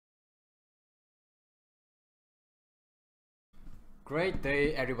Great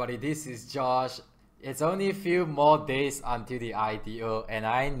day, everybody. This is Josh. It's only a few more days until the IDO, and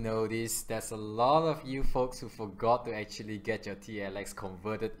I noticed there's a lot of you folks who forgot to actually get your tALEX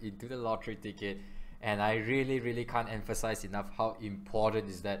converted into the lottery ticket. And I really can't emphasize enough how important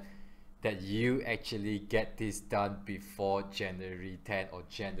is that you actually get this done before January 10 or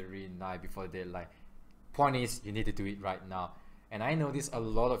January 9, before the deadline. Point is, you need to do it right now. And I notice a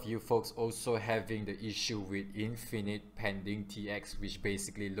lot of you folks also having the issue with infinite pending TX, which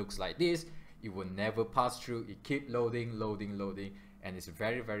basically looks like this. It will never pass through. It keep loading, and it's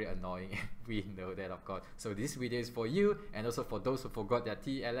very annoying. We know that, of course. So this video is for you, and also for those who forgot their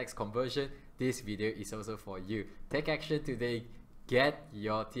tALEX conversion, this video is also for you. Take action today. Get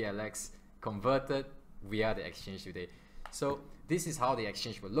your tALEX converted via the exchange today. So this is how the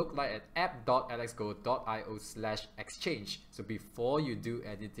exchange will look like at app.alexgo.io/exchange. So before you do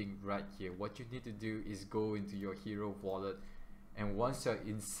anything right here, what you need to do is go into your Hero wallet, and once you're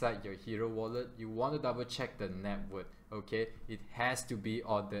inside your Hero wallet, you want to double check the network. Okay, it has to be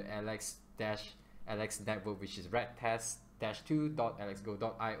on the alex network, which is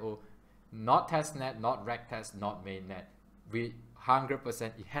regtest-2.alexgo.io, not testnet, not regtest, not mainnet. We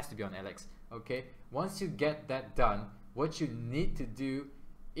 100% it has to be on Alex. Okay, once you get that done, what you need to do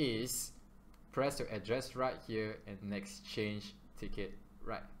is press your address right here and exchange ticket,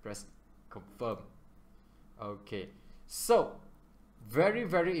 right? Press confirm. Okay, so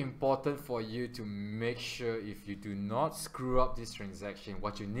very important for you to make sure if you do not screw up this transaction,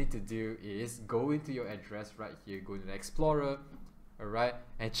 what you need to do is go into your address right here, go into the Explorer, all right,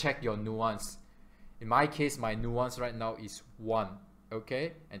 and check your nuance. In my case, my nuance right now is 1,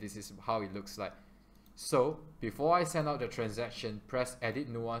 okay, and this is how it looks like. So before I send out the transaction, press edit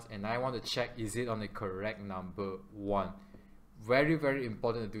nuance, and I want to check is it on the correct number 1. Very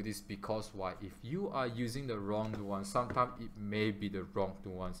important to do this, because why? If you are using the wrong nuance, sometimes it may be the wrong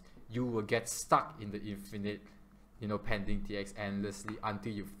nuance. You will get stuck in the infinite, pending TX endlessly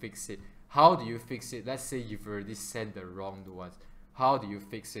until you fix it. How do you fix it? Let's say you've already sent the wrong nuance. How do you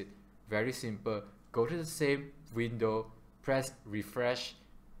fix it? Very simple. Go to the same window, press refresh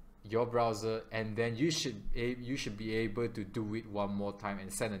your browser, and then you should be able to do it one more time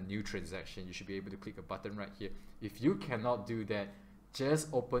and send a new transaction. You should be able to click a button right here. If you cannot do that, just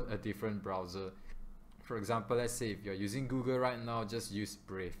open a different browser. For example, let's say if you're using Google right now, just use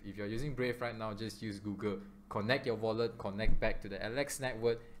Brave. If you're using Brave right now, just use Google. Connect your wallet, connect back to the Alex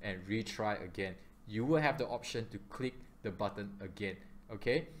network, and retry again. You will have the option to click the button again.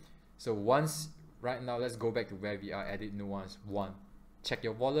 Okay, so right now, let's go back to where we are. Edit nuance 1. Check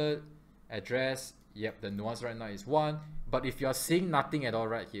your wallet, address. Yep, the nuance right now is 1. But if you're seeing nothing at all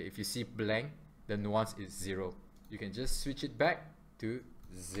right here, if you see blank, the nuance is 0. You can just switch it back to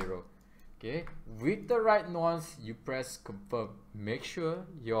 0. Okay, with the right nuance, you press confirm. Make sure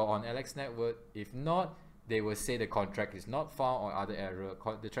you're on Alex network. If not, they will say the contract is not found or other error.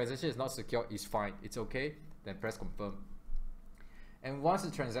 The transaction is not secure. Is fine. It's okay. Then press confirm. And once the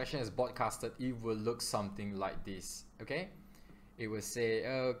transaction is broadcasted, it will look something like this. Okay, it will say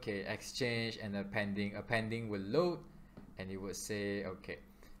okay, exchange, and a pending will load, and it will say okay,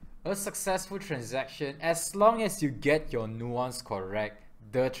 a successful transaction. As long as you get your nuance correct,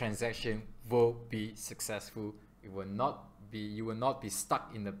 the transaction will be successful. It will not be, you will not be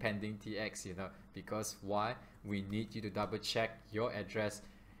stuck in the pending TX, because why? We need you to double check your address.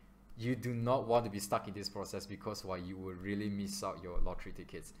 You do not want to be stuck in this process, because why? You will really miss out your lottery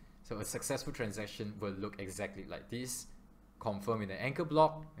tickets. So a successful transaction will look exactly like this. Confirm in the anchor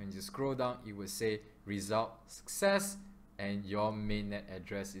block, and you scroll down, it will say result success, and your mainnet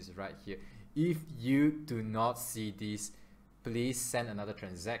address is right here. If you do not see this, please send another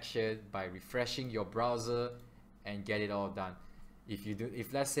transaction by refreshing your browser and get it all done.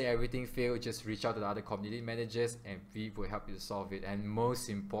 If let's say everything failed, just reach out to the other community managers, and we will help you to solve it. And most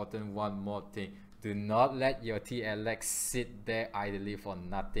important, one more thing, do not let your tALEX sit there idly for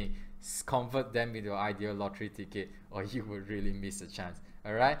nothing. Convert them into your ideal lottery ticket, or you will really miss a chance.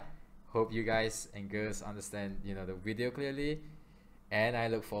 All right, hope you guys and girls understand the video clearly, and I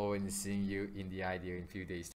look forward to seeing you in the IDO in a few days.